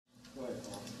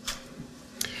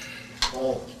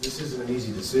Paul, this isn't an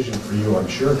easy decision for you, I'm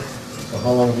sure. So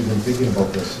how long have you been thinking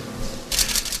about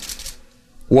this?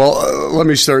 Well, let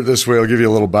me start this way. I'll give you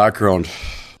a little background.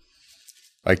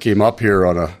 I came up here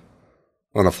on a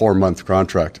 4-month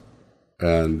contract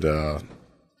and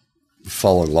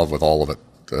fell in love with all of it.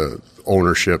 The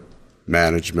ownership,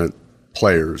 management,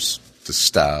 players, the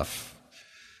staff,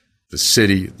 the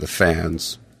city, the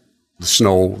fans, the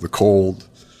snow, the cold,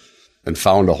 and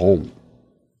found a home.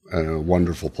 A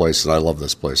wonderful place, and I love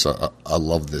this place. I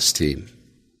love this team.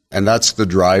 And that's the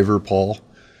driver, Paul,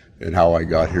 and how I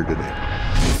got here today.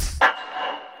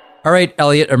 All right,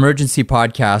 Elliot, emergency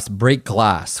podcast, Break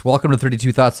Glass. Welcome to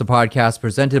 32 Thoughts, the podcast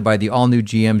presented by the all-new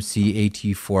GMC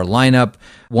AT4 lineup.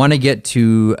 Want to get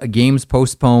to games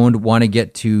postponed, want to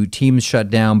get to teams shut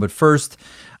down, but first,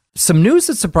 some news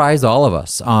that surprised all of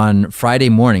us on Friday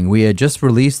morning. We had just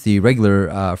released the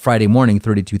regular Friday morning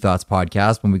 32 Thoughts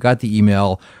podcast when we got the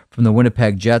email from the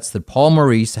Winnipeg Jets that Paul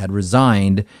Maurice had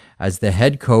resigned as the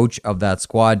head coach of that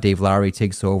squad. Dave Lowry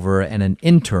takes over in an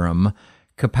interim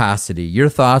capacity. Your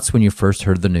thoughts when you first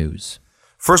heard the news?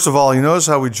 First of all, you notice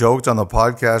how we joked on the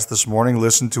podcast this morning?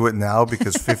 Listen to it now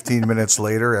because 15 minutes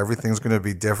later, everything's going to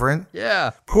be different. Yeah.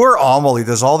 Poor Amal. He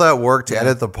does all that work to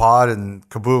edit the pod and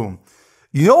kaboom.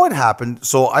 You know what happened?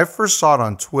 So I first saw it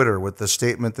on Twitter with the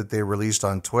statement that they released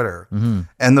on Twitter. Mm-hmm.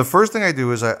 And the first thing I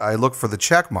do is I look for the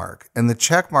check mark, and the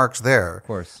check mark's there. Of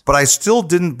course. But I still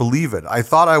didn't believe it. I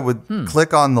thought I would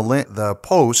click on the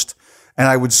post, and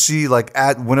I would see like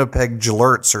at Winnipeg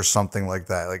Gillerts or something like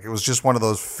that. Like it was just one of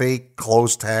those fake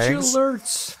close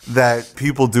tags that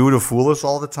people do to fool us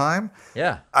all the time.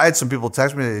 Yeah. I had some people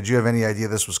text me, did you have any idea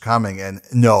this was coming? And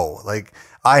no, like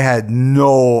I had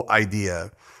no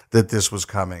idea that this was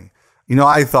coming. You know,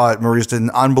 I thought Maurice did an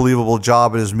unbelievable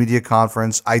job at his media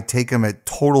conference. I take him at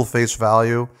total face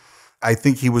value. I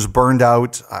think he was burned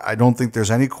out. I don't think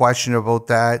there's any question about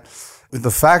that.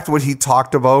 The fact what he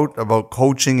talked about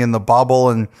coaching in the bubble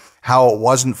and how it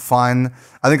wasn't fun,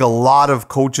 I think a lot of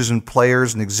coaches and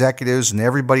players and executives and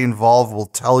everybody involved will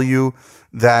tell you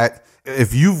that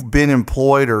if you've been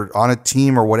employed or on a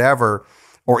team or whatever,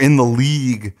 or in the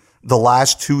league the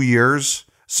last 2 years,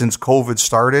 since COVID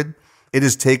started, it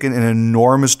has taken an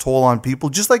enormous toll on people,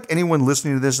 just like anyone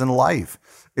listening to this in life.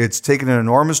 It's taken an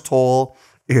enormous toll.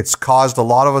 It's caused a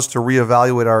lot of us to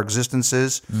reevaluate our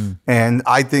existences. And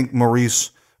I think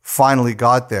Maurice finally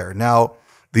got there. Now,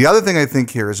 the other thing I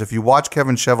think here is if you watch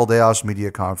Kevin Cheveldayoff's media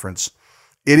conference,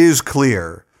 it is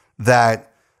clear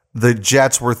that the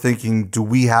Jets were thinking, do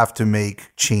we have to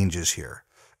make changes here?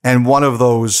 And one of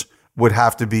those would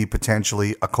have to be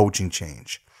potentially a coaching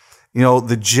change. You know,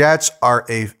 the Jets are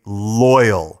a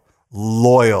loyal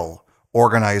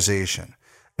organization.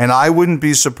 And I wouldn't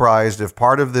be surprised if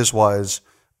part of this was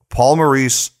Paul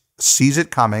Maurice sees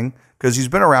it coming because he's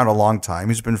been around a long time.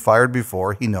 He's been fired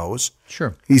before. He knows.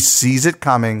 Sure. He sees it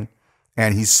coming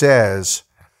and he says,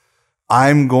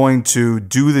 I'm going to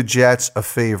do the Jets a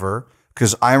favor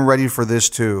because I'm ready for this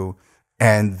too.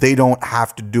 And they don't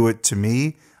have to do it to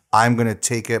me. I'm going to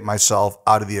take it myself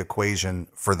out of the equation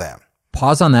for them.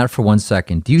 Pause on that for 1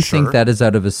 second. Do you think that is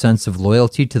out of a sense of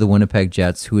loyalty to the Winnipeg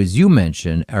Jets, who, as you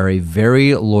mentioned, are a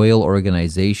very loyal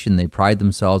organization? They pride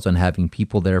themselves on having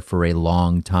people there for a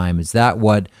long time. Is that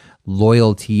what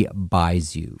loyalty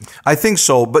buys you? I think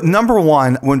so. But number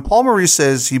one, when Paul Maurice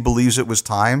says he believes it was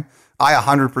time, I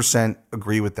 100%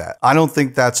 agree with that. I don't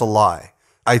think that's a lie.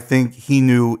 I think he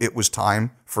knew it was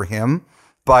time for him.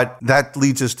 But that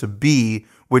leads us to B,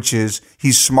 which is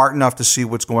he's smart enough to see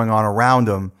what's going on around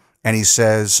him. And he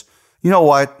says, you know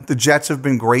what? The Jets have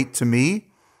been great to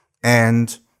me,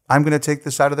 and I'm going to take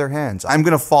this out of their hands. I'm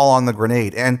going to fall on the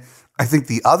grenade. And I think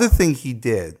the other thing he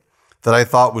did that I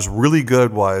thought was really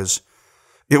good was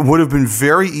it would have been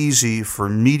very easy for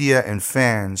media and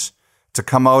fans to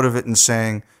come out of it and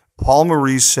saying, Paul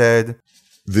Maurice said,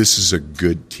 this is a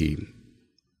good team.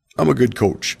 I'm a good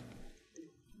coach.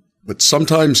 But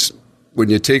sometimes when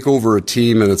you take over a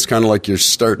team and it's kind of like you're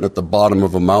starting at the bottom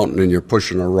of a mountain and you're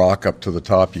pushing a rock up to the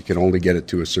top, you can only get it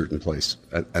to a certain place.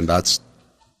 And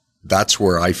that's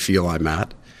where I feel I'm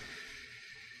at.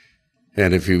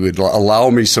 And if you would allow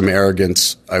me some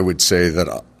arrogance, I would say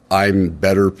that I'm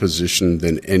better positioned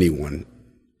than anyone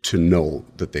to know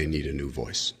that they need a new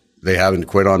voice. They haven't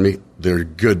quit on me. They're a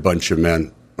good bunch of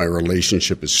men. My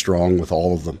relationship is strong with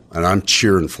all of them, and I'm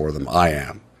cheering for them. I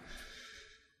am.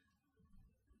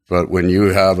 But when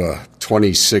you have a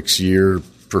 26-year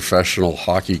professional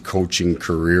hockey coaching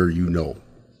career, you know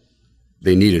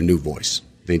they need a new voice.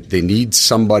 They need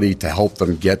somebody to help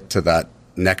them get to that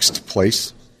next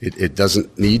place. It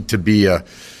doesn't need to be a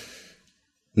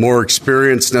more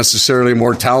experienced, necessarily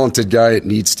more talented guy. It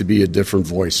needs to be a different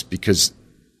voice because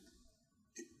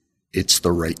it's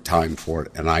the right time for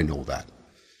it, and I know that.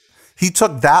 He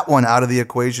took that one out of the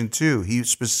equation too. He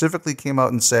specifically came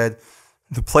out and said,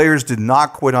 the players did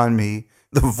not quit on me.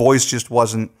 The voice just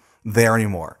wasn't there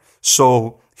anymore.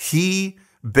 So he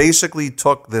basically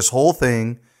took this whole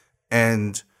thing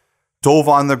and dove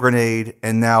on the grenade,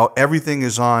 and now everything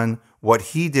is on what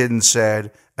he did and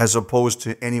said as opposed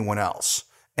to anyone else.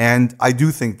 And I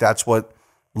do think that's what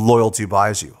loyalty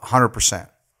buys you, 100%.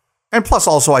 And plus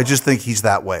also, I just think he's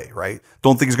that way, right?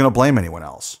 Don't think he's going to blame anyone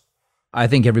else. I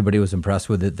think everybody was impressed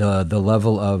with it. The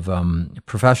level of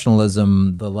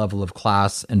professionalism, the level of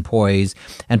class and poise,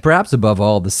 and perhaps above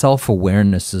all, the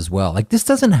self-awareness as well. Like, this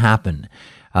doesn't happen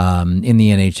in the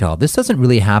NHL. This doesn't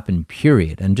really happen,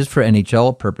 period. And just for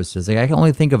NHL purposes, like, I can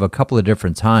only think of a couple of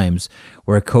different times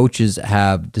where coaches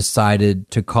have decided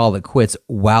to call it quits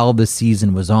while the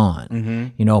season was on. Mm-hmm.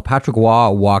 You know, Patrick Waugh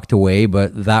walked away,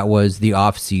 but that was the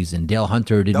off season. Dale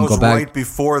Hunter didn't go back. Right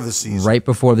before the season. Right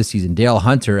before the season. Dale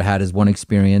Hunter had his one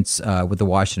experience with the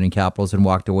Washington Capitals and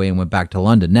walked away and went back to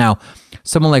London. Now,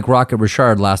 someone like Rocket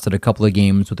Richard lasted a couple of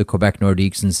games with the Quebec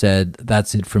Nordiques and said,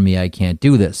 that's it for me, I can't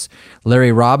do this.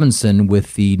 Larry Robinson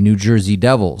with the New Jersey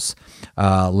Devils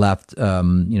left,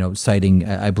 citing,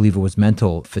 I believe it was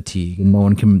mental fatigue, and no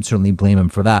one can certainly blame him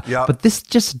for that. Yep. But this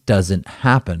just doesn't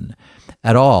happen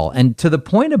at all. And to the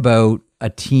point about a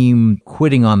team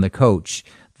quitting on the coach,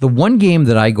 the one game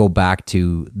that I go back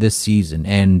to this season,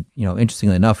 and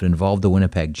interestingly enough, it involved the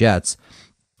Winnipeg Jets,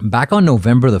 back on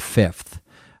November the 5th.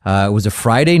 It was a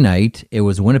Friday night. It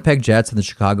was Winnipeg Jets and the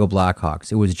Chicago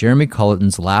Blackhawks. It was Jeremy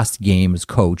Culleton's last game as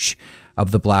coach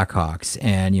of the Blackhawks.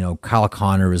 And, Kyle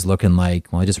Connor is looking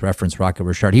like, well, I just referenced Rocket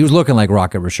Richard. He was looking like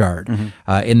Rocket Richard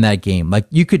in that game. Like,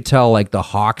 you could tell, like, the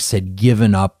Hawks had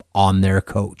given up on their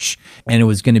coach, and it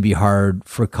was going to be hard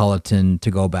for Culleton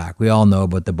to go back. We all know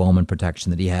about the Bowman protection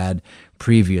that he had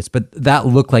previous, but that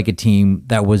looked like a team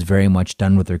that was very much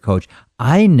done with their coach.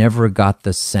 I never got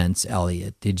the sense,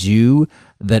 Elliot, did you,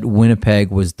 that Winnipeg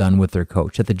was done with their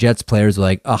coach, that the Jets players were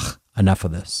like, ugh, enough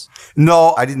of this?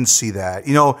 No, I didn't see that.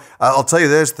 I'll tell you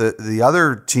this, the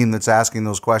other team that's asking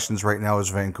those questions right now is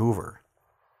Vancouver.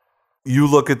 You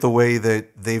look at the way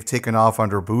that they've taken off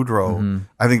under Boudreau,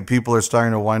 I think people are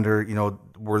starting to wonder,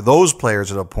 were those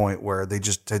players at a point where they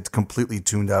just had completely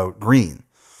tuned out Green?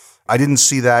 I didn't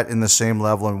see that in the same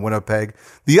level in Winnipeg.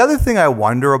 The other thing I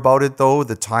wonder about it, though,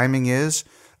 the timing is,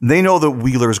 they know that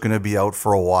Wheeler's going to be out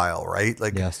for a while, right?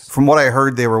 Like, yes. From what I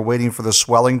heard, they were waiting for the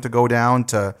swelling to go down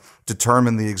to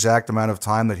determine the exact amount of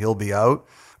time that he'll be out.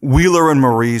 Wheeler and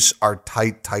Maurice are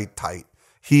tight.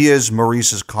 He is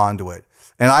Maurice's conduit.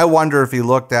 And I wonder if he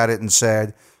looked at it and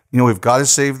said, we've got to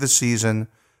save the season.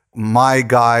 My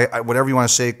guy, whatever you want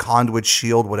to say, conduit,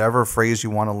 shield, whatever phrase you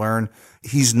want to learn,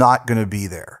 he's not going to be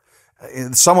there.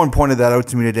 Someone pointed that out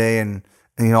to me today, and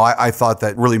I thought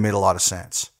that really made a lot of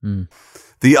sense.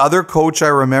 The other coach I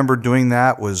remember doing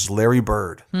that was Larry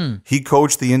Bird. He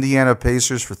coached the Indiana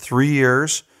Pacers for 3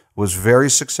 years, was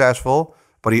very successful,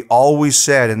 but he always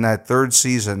said in that third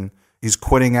season, he's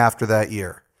quitting after that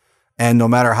year. And no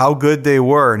matter how good they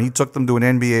were, and he took them to an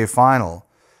NBA final,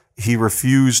 he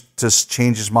refused to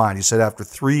change his mind. He said after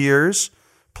 3 years,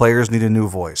 players need a new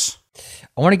voice.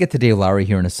 I want to get to Dave Lowry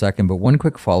here in a second, but one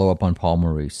quick follow-up on Paul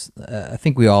Maurice. I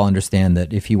think we all understand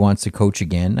that if he wants to coach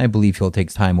again, I believe he'll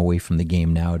take time away from the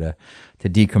game now to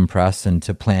decompress and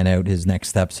to plan out his next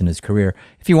steps in his career.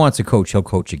 If he wants to coach, he'll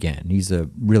coach again. He's a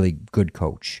really good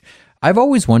coach. I've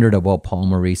always wondered about Paul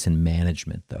Maurice and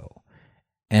management, though.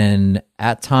 And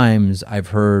at times I've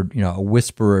heard, a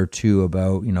whisper or two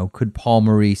about, could Paul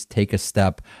Maurice take a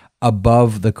step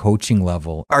above the coaching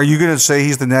level? Are you going to say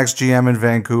he's the next GM in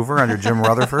Vancouver under Jim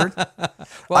Rutherford?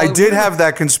 I did have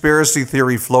that conspiracy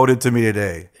theory floated to me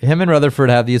today. Him and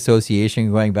Rutherford have the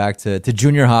association going back to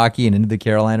junior hockey and into the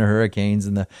Carolina Hurricanes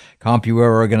and the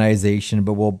CompuWare organization.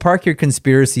 But we'll park your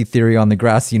conspiracy theory on the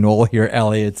grassy knoll here,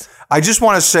 Elliot. I just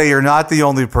want to say you're not the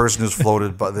only person who's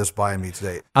floated this by me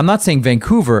today. I'm not saying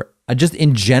Vancouver, just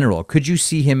in general. Could you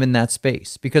see him in that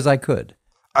space? Because I could.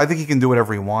 I think he can do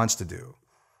whatever he wants to do.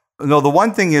 No, the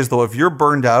one thing is, though, if you're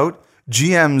burned out,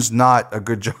 GM's not a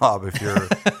good job. If you're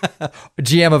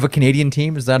GM of a Canadian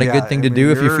team, is that a good thing to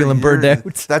do if you're feeling burned out?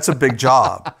 That's a big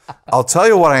job. I'll tell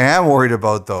you what I am worried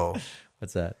about, though.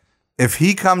 What's that? If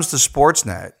he comes to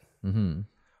Sportsnet,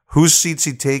 whose seat's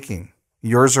he taking?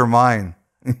 Yours or mine?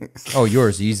 Oh,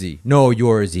 yours easy. No,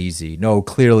 yours easy. No,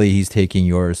 clearly he's taking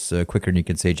yours quicker than you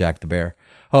can say Jack the Bear.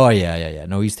 Oh yeah.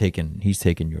 No, he's taking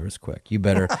yours quick. You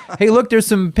better. Hey, look, there's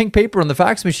some pink paper on the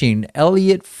fax machine.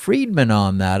 Elliot Friedman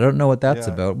on that. I don't know what that's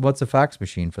about. What's a fax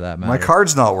machine for that matter? My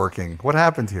card's not working. What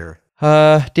happened here?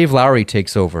 Dave Lowry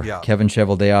takes over. Yeah. Kevin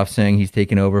Cheveldayoff saying he's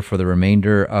taking over for the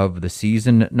remainder of the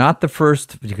season. Not the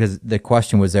first, because the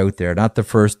question was out there, not the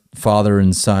first father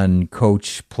and son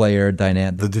coach player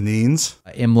dynamic. The Deneen's?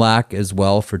 Imlach as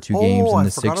well for 2 games in the I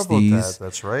forgot 60s. about that.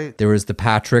 That's right. There was the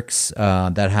Patricks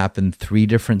that happened 3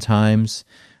 different times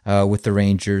with the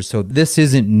Rangers. So this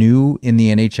isn't new in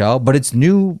the NHL, but it's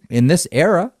new in this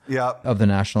era of the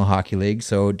National Hockey League.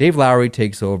 So Dave Lowry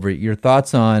takes over. Your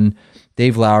thoughts on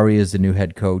Dave Lowry as the new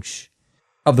head coach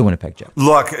of the Winnipeg Jets?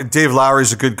 Look, Dave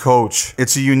Lowry's a good coach.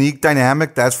 It's a unique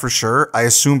dynamic, that's for sure. I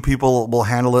assume people will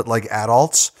handle it like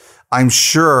adults. I'm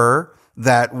sure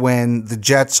that when the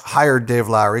Jets hired Dave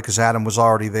Lowry, because Adam was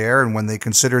already there, and when they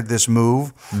considered this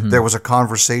move, there was a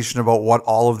conversation about what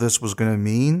all of this was going to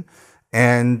mean.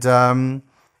 And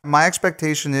my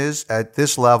expectation is, at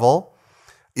this level,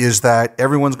 is that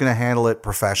everyone's going to handle it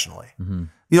professionally.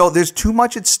 There's too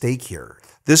much at stake here.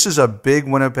 This is a big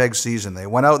Winnipeg season. They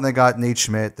went out and they got Nate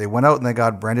Schmidt. They went out and they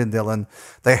got Brendan Dillon.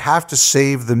 They have to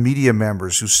save the media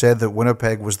members who said that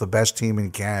Winnipeg was the best team in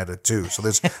Canada too. So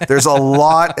there's a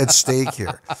lot at stake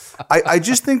here. I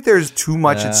just think there's too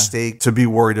much at stake to be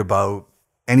worried about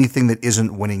anything that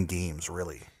isn't winning games,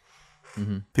 really.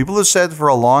 People have said for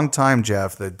a long time,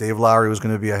 Jeff, that Dave Lowry was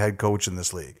going to be a head coach in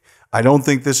this league. I don't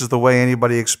think this is the way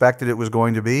anybody expected it was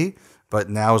going to be, but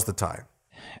now's the time.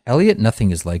 Elliot,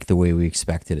 nothing is like the way we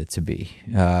expected it to be,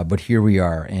 but here we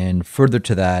are. And further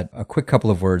to that, a quick couple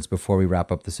of words before we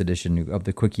wrap up this edition of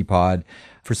the Quickie Pod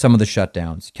for some of the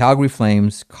shutdowns. Calgary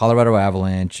Flames, Colorado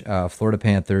Avalanche, Florida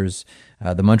Panthers,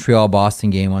 the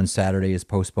Montreal-Boston game on Saturday is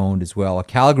postponed as well.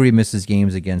 Calgary misses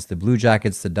games against the Blue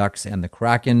Jackets, the Ducks, and the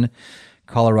Kraken.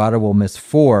 Colorado will miss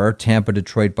 4, Tampa,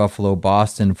 Detroit, Buffalo,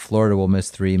 Boston. Florida will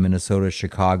miss 3, Minnesota,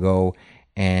 Chicago,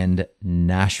 and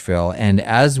Nashville. And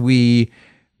as we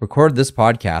record this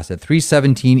podcast at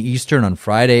 3:17 Eastern on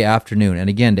Friday afternoon. And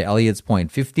again, to Elliot's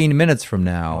point, 15 minutes from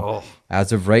now,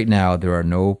 as of right now, there are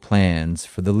no plans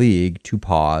for the league to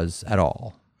pause at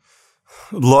all.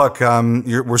 Look,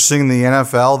 we're seeing the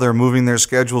NFL. They're moving their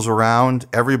schedules around.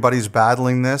 Everybody's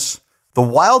battling this. The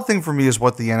wild thing for me is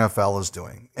what the NFL is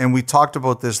doing. And we talked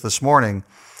about this morning.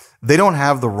 They don't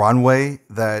have the runway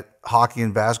that hockey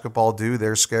and basketball do.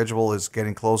 Their schedule is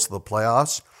getting close to the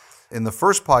playoffs. In the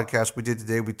first podcast we did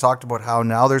today, we talked about how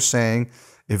now they're saying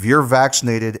if you're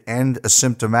vaccinated and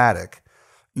asymptomatic,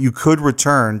 you could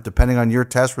return, depending on your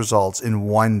test results, in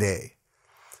 1 day.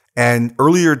 And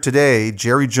earlier today,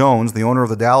 Jerry Jones, the owner of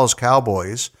the Dallas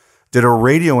Cowboys, did a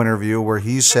radio interview where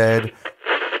he said,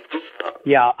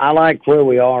 "Yeah, I like where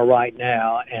we are right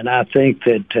now, and I think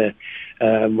that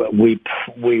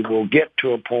we will get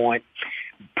to a point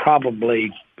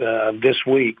probably this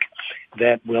week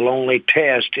that will only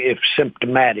test if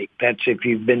symptomatic. That's if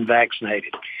you've been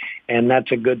vaccinated, and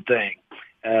that's a good thing.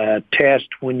 Test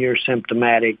when you're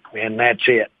symptomatic, and that's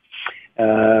it.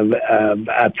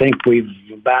 I think we've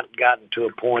about gotten to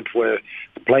a point where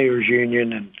the Players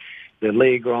Union and the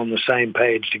league are on the same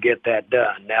page to get that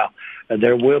done. Now,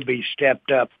 there will be stepped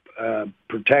up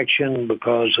protection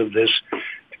because of this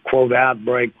quote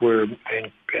outbreak we're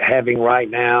having right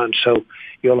now, and so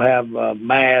you'll have a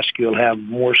mask, you'll have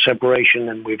more separation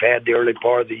than we've had the early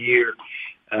part of the year.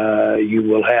 You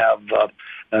will have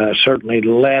certainly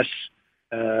less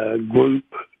group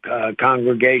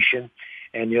congregation,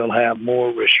 and you'll have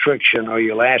more restriction, or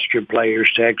you'll ask your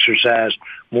players to exercise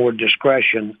more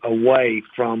discretion away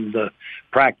from the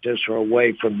practice or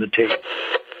away from the team.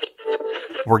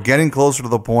 We're getting closer to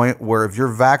the point where if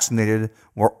you're vaccinated,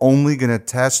 we're only going to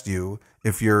test you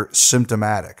if you're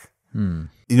symptomatic.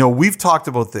 We've talked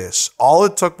about this. All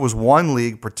it took was one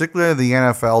league, particularly the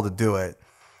NFL, to do it,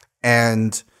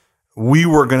 and we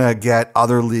were going to get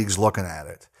other leagues looking at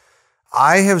it.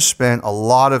 I have spent a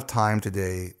lot of time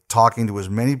today talking to as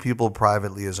many people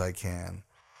privately as I can.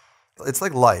 It's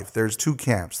like life. There's 2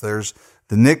 camps. There's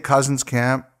the Nick Cousins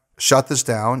camp, shut this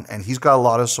down, and he's got a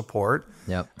lot of support.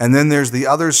 Yep. And then there's the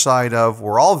other side of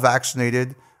we're all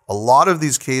vaccinated. A lot of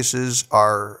these cases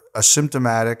are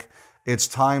asymptomatic. It's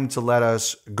time to let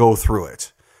us go through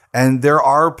it. And there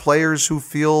are players who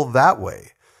feel that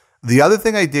way. The other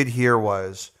thing I did hear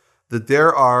was that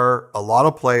there are a lot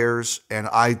of players, and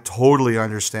I totally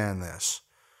understand this,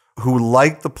 who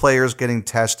like the players getting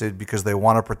tested because they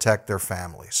want to protect their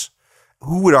families.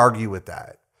 Who would argue with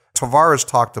that? Tavares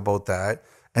talked about that,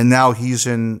 and now he's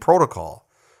in protocol.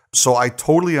 So I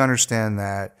totally understand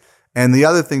that. And the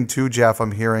other thing too, Jeff,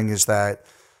 I'm hearing is that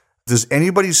Does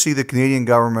anybody see the Canadian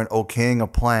government okaying a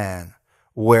plan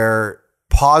where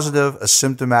positive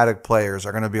asymptomatic players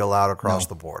are going to be allowed across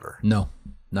the border? No,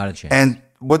 not a chance. And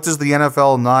what does the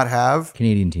NFL not have?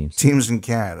 Canadian teams. Teams in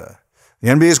Canada. The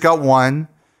NBA's got one.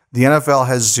 The NFL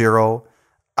has zero.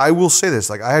 I will say this.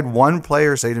 Like, I had one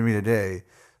player say to me today,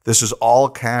 this is all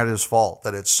Canada's fault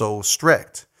that it's so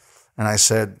strict. And I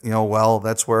said, well,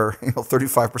 that's where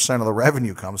 35% of the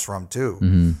revenue comes from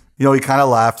too. He kind of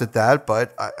laughed at that,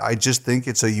 but I just think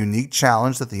it's a unique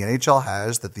challenge that the NHL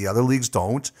has that the other leagues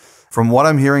don't. From what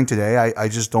I'm hearing today, I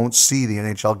just don't see the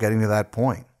NHL getting to that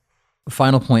point.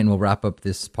 Final point, and we'll wrap up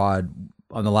this pod.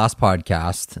 On the last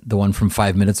podcast, the one from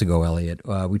 5 minutes ago, Elliot,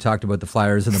 we talked about the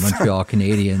Flyers and the Montreal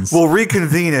Canadiens. We'll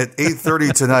reconvene at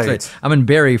 8:30 tonight. Right. I'm in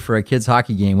Barrie for a kids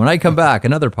hockey game. When I come back,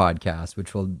 another podcast,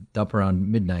 which will dump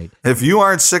around midnight. If you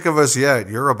aren't sick of us yet,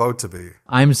 you're about to be.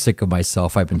 I'm sick of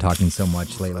myself. I've been talking so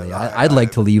much lately. I'd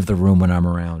like to leave the room when I'm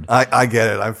around. I get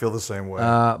it. I feel the same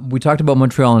way. We talked about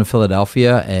Montreal and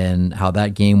Philadelphia and how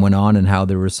that game went on and how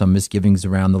there were some misgivings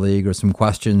around the league or some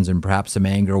questions and perhaps some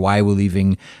anger. Why are we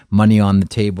leaving money on the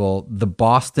table? The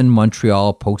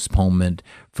Boston-Montreal postponement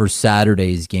for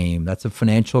Saturday's game, that's a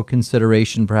financial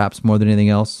consideration perhaps more than anything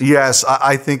else? Yes,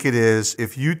 I think it is.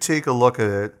 If you take a look at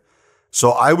it,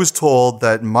 so I was told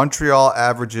that Montreal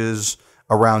averages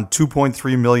around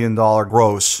 $2.3 million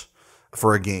gross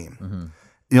for a game.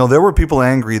 There were people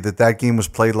angry that game was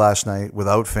played last night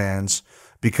without fans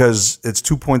because it's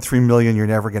 $2.3 million you're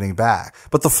never getting back.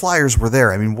 But the Flyers were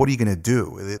there. I mean, what are you going to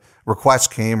do? The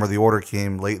request came or the order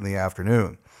came late in the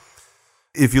afternoon.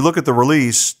 If you look at the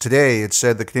release today, it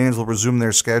said the Canadiens will resume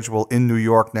their schedule in New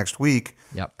York next week.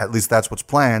 Yep. At least that's what's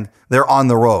planned. They're on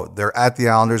the road. They're at the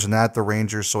Islanders and at the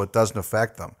Rangers, so it doesn't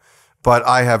affect them. But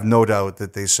I have no doubt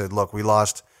that they said, look, we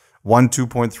lost one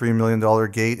 $2.3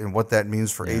 million gate, and what that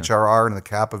means for HRR and the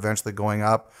cap eventually going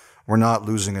up, we're not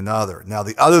losing another. Now,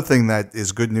 the other thing that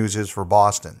is good news is for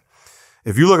Boston.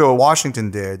 If you look at what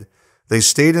Washington did, they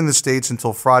stayed in the States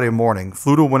until Friday morning,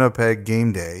 flew to Winnipeg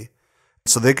game day,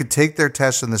 so they could take their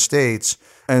tests in the States,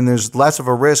 and there's less of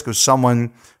a risk of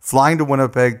someone flying to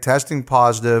Winnipeg, testing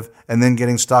positive, and then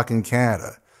getting stuck in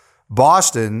Canada.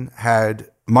 Boston had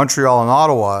Montreal and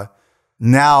Ottawa.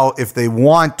 Now, if they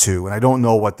want to, and I don't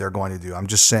know what they're going to do, I'm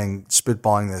just saying,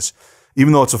 spitballing this,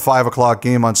 even though it's a 5 o'clock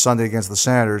game on Sunday against the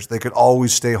Senators, they could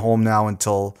always stay home now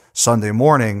until Sunday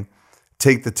morning,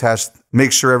 take the test,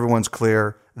 make sure everyone's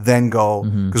clear, then go.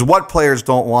 Because what players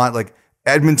don't want, like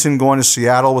Edmonton going to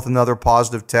Seattle with another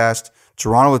positive test,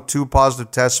 Toronto with 2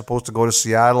 positive tests supposed to go to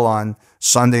Seattle on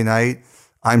Sunday night.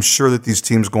 I'm sure that these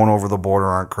teams going over the border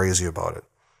aren't crazy about it.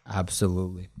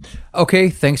 Absolutely. Okay,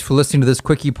 thanks for listening to this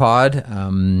Quickie Pod.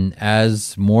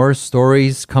 As more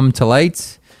stories come to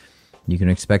light, you can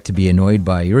expect to be annoyed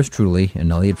by yours truly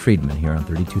and Elliot Friedman here on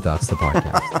 32 Thoughts, the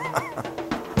podcast.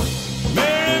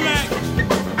 Mary Mac,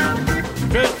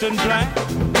 dressed in black,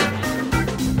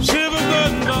 silver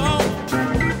button ball,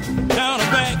 down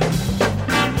her back.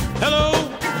 Hello,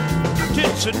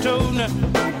 tits a toe now.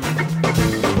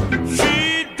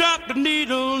 She dropped the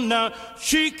needle now.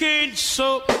 She can't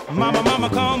sew. Mama,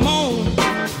 come on.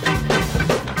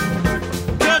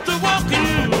 Just to walk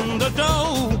in the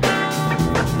door.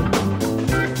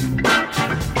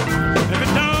 If you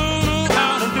don't know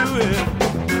how to do it,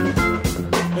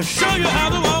 I'll show you how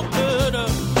to walk the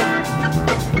door.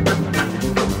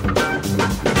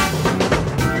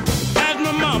 Ask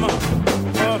my mama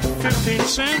for 15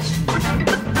 cents.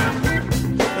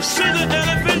 See the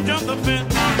elephant jump the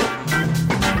fence.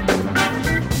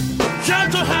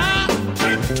 Jump so high,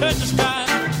 it touch the sky.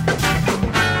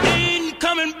 Ain't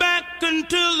coming back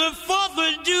until the 4th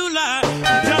of July.